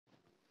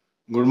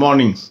Good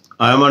morning.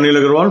 I am Anil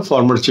Agarwal,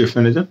 former Chief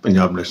Manager,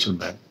 Punjab National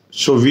Bank.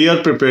 So we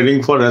are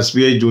preparing for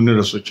SBI Junior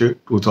Associate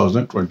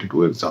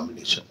 2022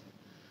 examination.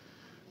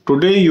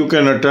 Today you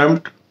can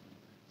attempt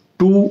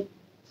 2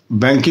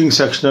 banking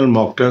sectional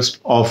mock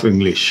tests of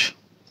English.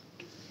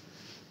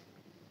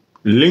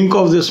 Link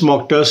of this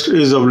mock test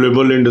is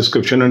available in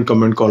description and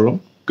comment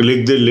column.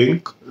 Click the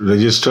link,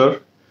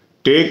 register,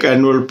 take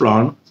annual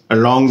plan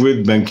along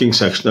with banking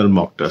sectional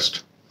mock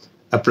test.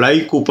 Apply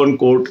coupon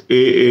code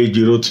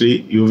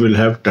AA03, you will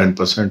have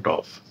 10%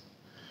 off.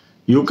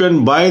 You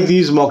can buy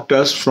these mock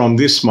tests from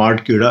the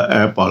Smart Kida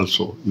app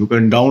also. You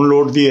can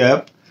download the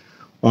app.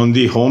 On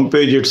the home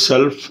page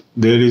itself,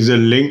 there is a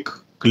link.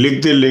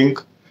 Click the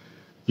link.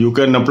 You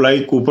can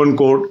apply coupon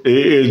code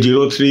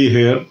AA03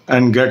 here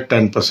and get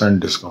 10%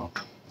 discount.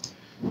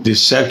 The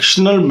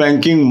sectional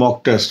banking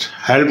mock test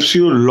helps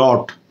you a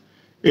lot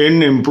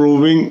in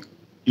improving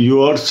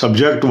your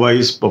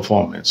subject-wise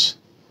performance.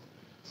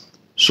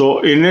 So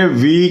in a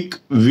week,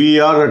 we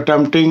are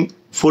attempting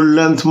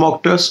full-length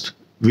mock test.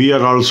 We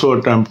are also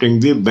attempting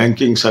the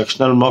banking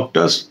sectional mock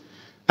test.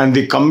 And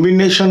the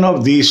combination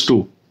of these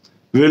two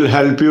will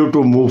help you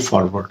to move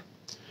forward.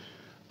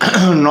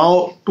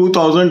 Now,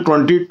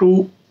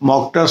 2022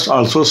 mock tests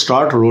also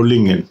start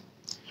rolling in.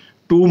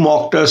 2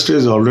 mock tests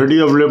is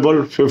already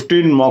available.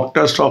 15 mock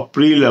tests of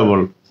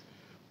pre-level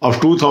of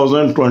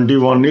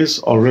 2021 is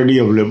already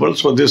available.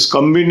 So this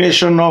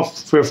combination of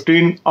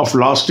 15 of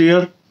last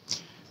year,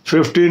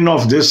 15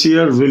 of this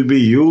year will be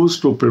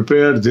used to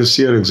prepare this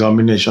year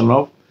examination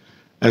of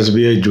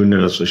SBI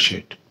Junior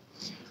Associate.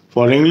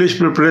 For English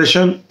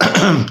preparation,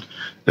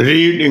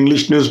 read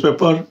English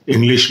newspaper,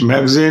 English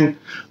magazine,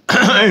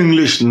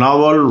 English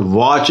novel,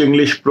 watch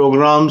English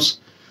programs,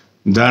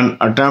 then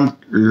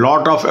attempt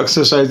lot of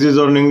exercises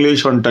on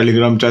English. On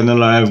Telegram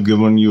channel, I have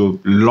given you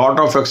lot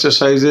of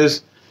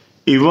exercises.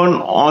 Even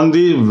on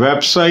the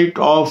website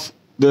of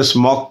this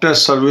mock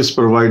test service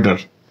provider,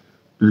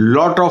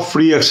 lot of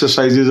free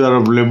exercises are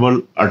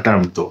available.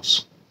 Attempt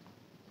those.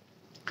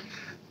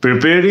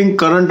 Preparing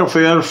current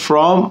affair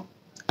from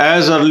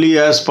as early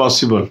as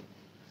possible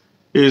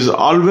is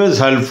always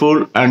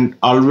helpful and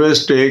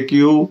always take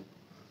you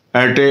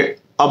at a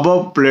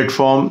above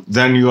platform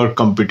than your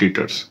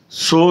competitors.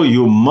 So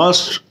you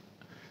must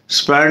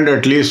spend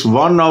at least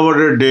 1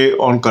 hour a day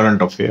on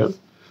current affair.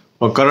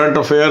 For current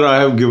affair, I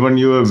have given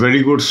you a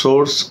very good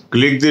source.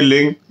 Click the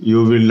link.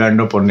 You will land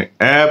up on an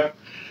app.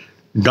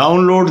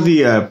 Download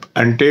the app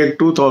and take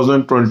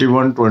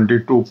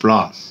 2021-22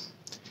 plan.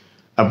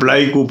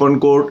 Apply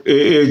coupon code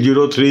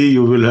AA03,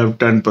 you will have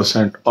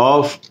 10%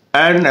 off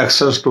and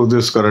access to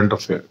this current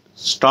affair.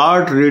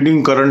 Start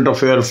reading current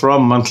affair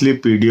from monthly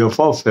PDF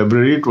of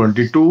February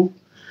 22.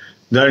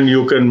 Then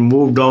you can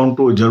move down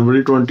to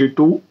January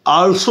 22.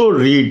 Also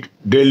read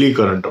daily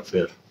current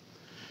affair.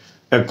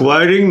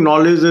 Acquiring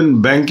knowledge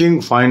in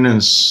banking,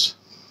 finance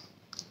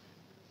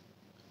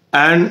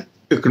and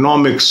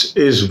economics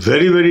is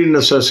very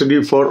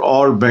necessary for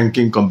all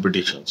banking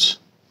competitions.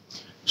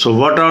 So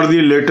what are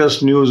the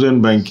latest news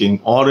in banking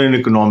or in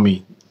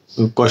economy?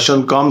 The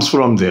question comes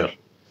from there.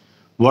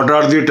 What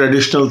are the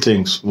traditional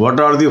things? What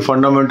are the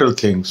fundamental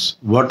things?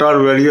 What are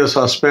various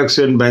aspects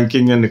in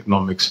banking and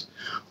economics?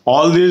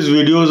 All these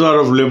videos are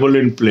available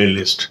in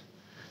playlist.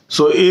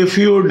 So if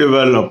you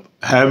develop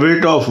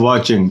habit of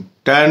watching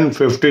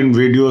 10-15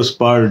 videos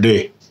per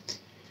day,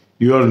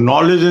 your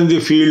knowledge in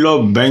the field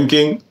of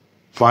banking,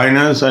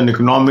 finance and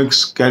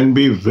economics can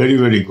be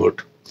very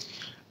good.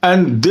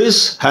 And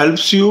this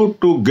helps you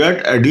to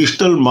get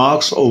additional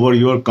marks over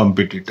your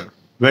competitor.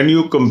 When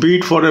you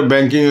compete for a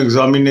banking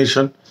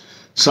examination,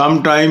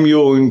 sometime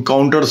you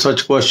encounter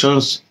such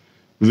questions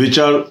which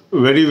are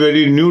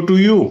very new to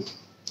you.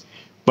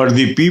 But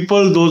the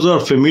people, those are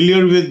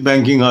familiar with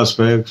banking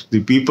aspects, the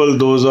people,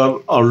 those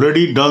are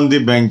already done the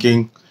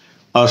banking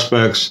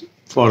aspects,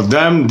 for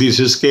them this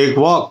is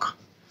cakewalk.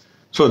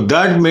 So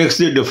that makes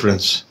the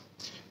difference.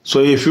 So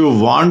if you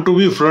want to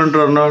be front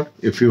runner,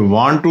 if you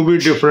want to be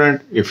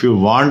different, if you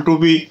want to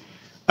be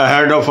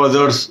ahead of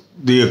others,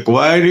 the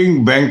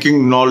acquiring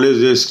banking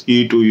knowledge is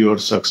key to your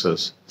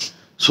success.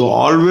 So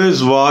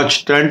always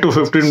watch 10 to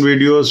 15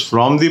 videos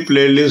from the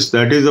playlist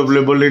that is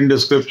available in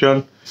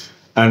description,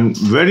 and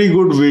very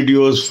good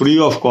videos free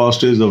of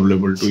cost is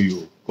available to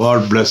you.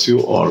 God bless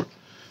you all.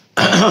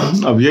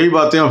 अब यही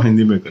बातें हम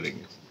हिंदी में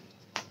करेंगे.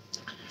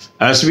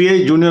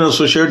 SBI junior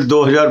associate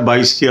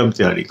 2022 की हम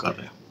तैयारी कर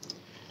रहे हैं.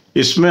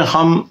 इसमें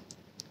हम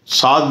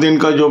 7 दिन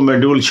का जो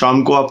शेड्यूल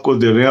शाम को आपको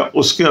दे रहे हैं,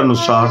 उसके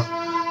अनुसार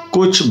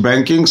कुछ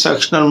banking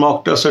sectional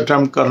mock test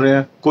attempt कर रहे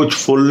हैं, कुछ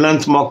full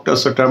length mock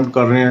test attempt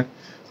कर रहे हैं,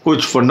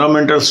 कुछ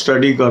फंडामेंटल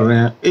स्टडी कर रहे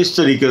हैं. इस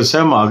तरीके से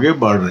हम आगे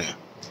बढ़ रहे हैं.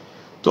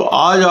 तो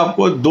आज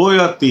आपको 2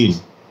 या 3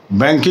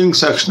 banking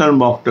sectional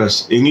mock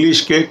test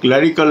English के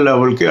क्लरिकल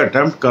लेवल के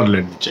अटेम्प्ट कर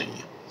लेने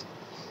चाहिए.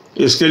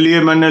 इसके लिए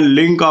मैंने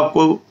लिंक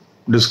आपको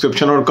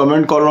डिस्क्रिप्शन और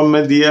कमेंट कॉलम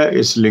में दिया है.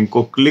 इस लिंक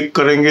को क्लिक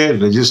करेंगे,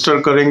 रजिस्टर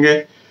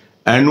करेंगे,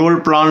 एनुअल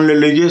प्लान ले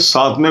लीजिए,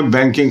 साथ में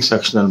बैंकिंग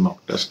सेक्शनल मॉक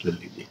टेस्ट ले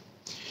लीजिए.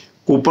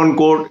 कूपन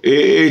कोड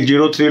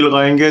AA03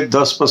 लगाएंगे,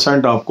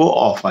 10% आपको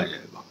ऑफ आ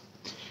जाएगा.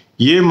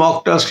 ये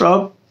मॉक टेस्ट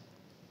आप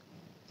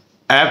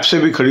ऐप से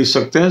भी खरीद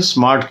सकते हैं।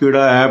 स्मार्ट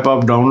कीड़ा ऐप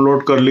आप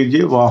डाउनलोड कर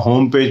लीजिए, वहाँ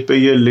होम पेज पे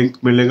ये लिंक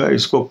मिलेगा,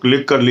 इसको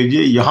क्लिक कर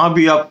लीजिए। यहाँ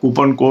भी आप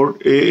कूपन कोड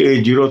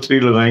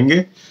AA03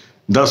 लगाएंगे,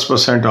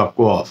 10%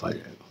 आपको ऑफ आ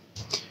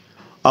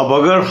जाएगा। अब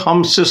अगर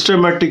हम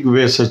सिस्टमेटिक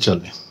वे से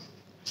चलें,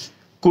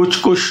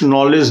 कुछ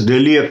नॉलेज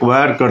डेली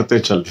एक्वायर करते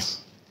चलें,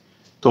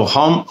 तो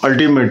हम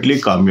अल्टीमेटली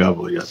कामयाब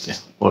हो जाते हैं।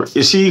 और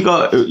इसी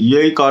का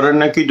यही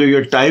कारण है कि जो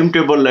ये टाइम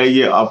टेबल है,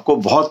 ये आपको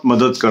बहुत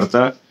मदद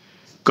करता है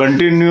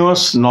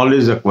कंटिन्यूअस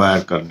नॉलेज एक्वायर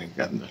करने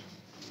के अंदर।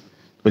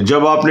 तो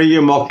जब आपने ये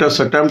मॉक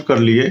टेस्ट अटेम्प्ट कर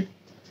लिए,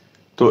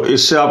 तो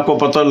इससे आपको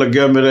पता लग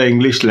गया मेरा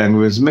इंग्लिश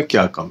लैंग्वेज में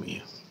क्या कमी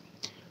है।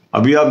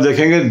 अभी आप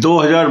देखेंगे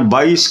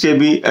 2022 के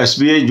भी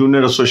SBI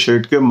जूनियर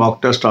एसोसिएट के मॉक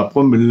टेस्ट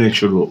आपको मिलने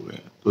शुरू हो गए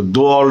हैं। तो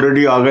 2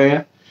 ऑलरेडी आ गए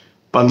हैं,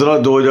 15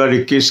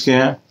 2021 के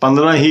हैं,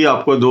 15 ही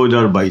आपको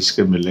 2022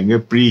 के मिलेंगे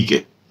प्री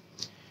के।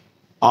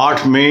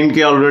 8 मेन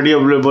के ऑलरेडी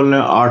अवेलेबल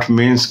हैं, 8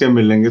 मेंस के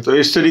मिलेंगे। तो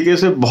इस तरीके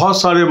से बहुत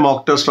सारे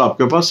मॉक टेस्ट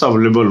आपके पास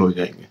अवेलेबल हो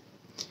जाएंगे।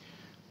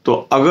 तो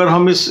अगर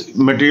हम इस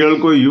मटेरियल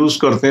को यूज़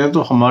करते हैं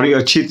तो हमारी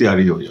अच्छी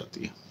तैयारी हो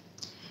जाती है।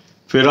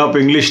 फिर आप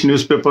इंग्लिश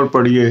न्यूज़पेपर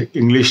पढ़िए,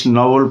 इंग्लिश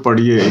नावल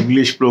पढ़िए,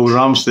 इंग्लिश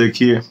प्रोग्राम्स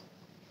देखिए,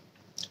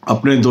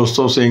 अपने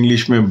दोस्तों से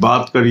इंग्लिश में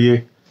बात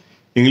करिए,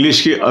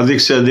 इंग्लिश की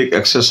अधिक से अधिक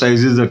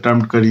एक्सरसाइजेज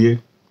अटेम्प्ट करिए,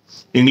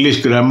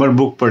 इंग्लिश ग्रामर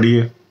बुक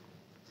पढ़िए।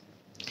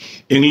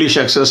 इंग्लिश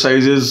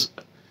एक्सरसाइजेज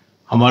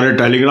हमारे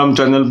टेलीग्राम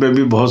चैनल पे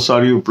भी बहुत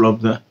सारी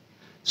उपलब्ध है।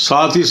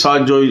 साथ ही साथ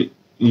जो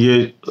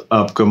ये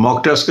आपके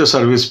मॉक टेस्ट के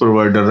सर्विस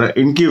प्रोवाइडर है,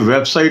 इनकी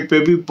वेबसाइट पे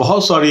भी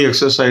बहुत सारी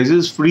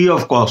exercises free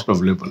of cost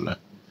available है,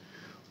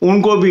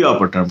 उनको भी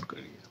आप अटेम्प्ट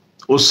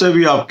करिए। उससे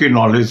भी आपकी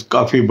नॉलेज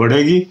काफ़ी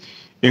बढ़ेगी,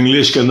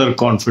 इंग्लिश के अंदर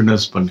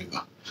कॉन्फिडेंस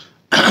बनेगा।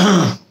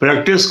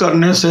 प्रैक्टिस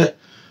करने से,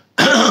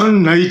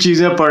 नई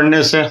चीज़ें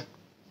पढ़ने से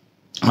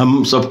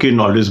हम सबकी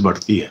नॉलेज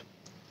बढ़ती है।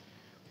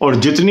 और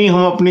जितनी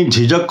हम अपनी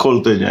झिझक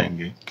खोलते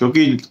जाएंगे,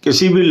 क्योंकि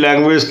किसी भी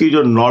लैंग्वेज की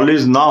जो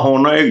नॉलेज ना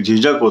होना एक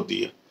झिझक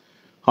होती है।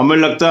 हमें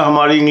लगता है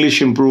हमारी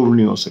इंग्लिश इंप्रूव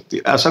नहीं हो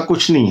सकती, ऐसा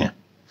कुछ नहीं है।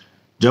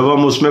 जब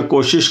हम उसमें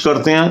कोशिश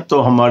करते हैं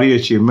तो हमारी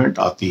अचीवमेंट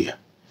आती है।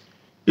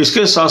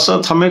 इसके साथ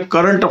साथ हमें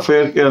करंट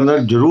अफेयर के अंदर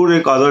जरूर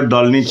एक आदत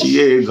डालनी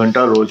चाहिए, 1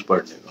 घंटा रोज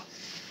पढ़ने का।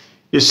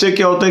 इससे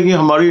क्या होता है कि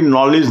हमारी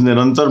नॉलेज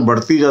निरंतर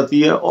बढ़ती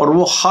जाती है और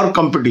वो हर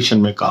कंपटीशन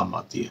में काम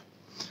आती है।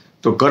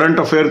 तो करंट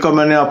अफेयर का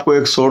मैंने आपको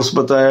एक सोर्स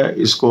बताया,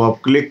 इसको आप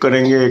क्लिक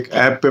करेंगे, एक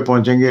ऐप पे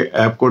पहुंचेंगे,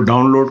 ऐप को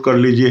डाउनलोड कर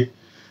लीजिए,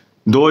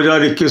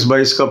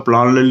 2021-22 का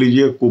प्लान ले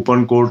लीजिए,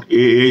 कूपन कोड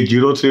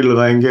AA03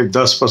 लगाएंगे,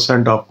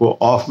 10% आपको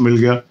ऑफ मिल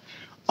गया।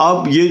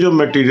 अब ये जो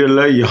मटेरियल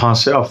है, यहाँ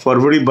से आप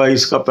फरवरी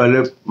 22 का पहले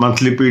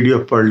मंथली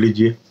PDF पढ़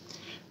लीजिए,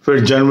 फिर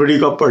जनवरी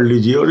का पढ़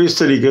लीजिए, और इस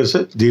तरीके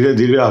से धीरे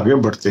धीरे आगे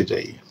बढ़ते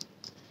जाइए।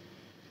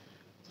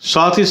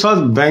 साथ ही साथ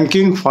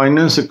बैंकिंग,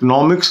 फाइनेंस,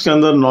 इकोनॉमिक्स के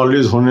अंदर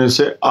नॉलेज होने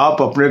से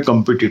आप अपने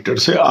कंपटीटर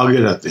से आगे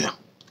रहते हैं।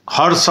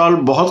 हर साल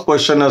बहुत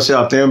क्वेश्चन ऐसे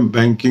आते हैं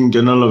बैंकिंग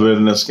जनरल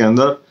अवेयरनेस के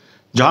अंदर,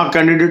 जहां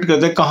कैंडिडेट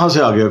कहते हैं कहाँ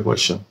से आ गया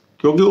क्वेश्चन,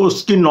 क्योंकि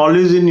उसकी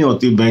नॉलेज ही नहीं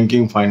होती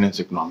बैंकिंग, फाइनेंस,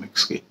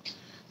 इकोनॉमिक्स की।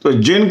 तो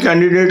जिन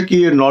कैंडिडेट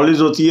की ये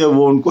नॉलेज होती है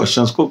वो उन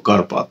क्वेश्चंस को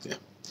कर पाते हैं।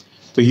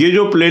 तो ये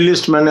जो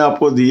प्लेलिस्ट मैंने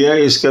आपको दी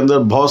है, इसके अंदर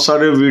बहुत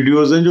सारे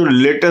वीडियोज़ हैं जो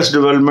लेटेस्ट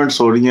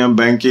डेवलपमेंट्स हो रही हैं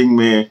बैंकिंग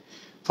में,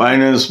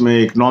 फाइनेंस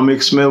में,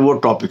 इकोनॉमिक्स में, वो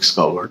टॉपिक्स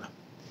कवर्ड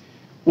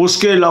है।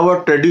 उसके अलावा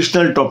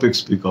ट्रेडिशनल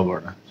टॉपिक्स भी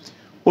कवर्ड है,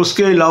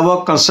 उसके अलावा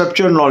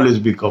कंसेप्चुअल नॉलेज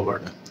भी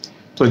कवर्ड है।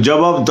 तो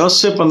जब आप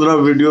 10 से 15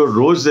 वीडियो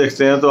रोज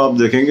देखते हैं तो आप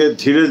देखेंगे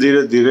धीरे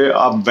धीरे धीरे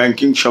आप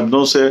बैंकिंग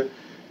शब्दों से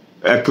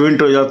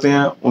एक्विंट हो जाते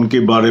हैं, उनके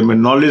बारे में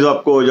नॉलेज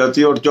आपको हो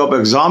जाती है, और जब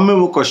एग्जाम में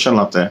वो क्वेश्चन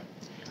आता है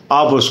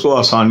आप उसको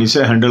आसानी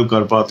से हैंडल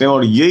कर पाते हैं।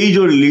 और यही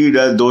जो लीड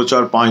है 2,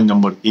 4, 5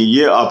 नंबर की,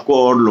 ये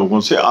आपको और लोगों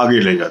से आगे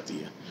ले जाती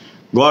है।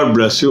 God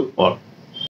bless you all.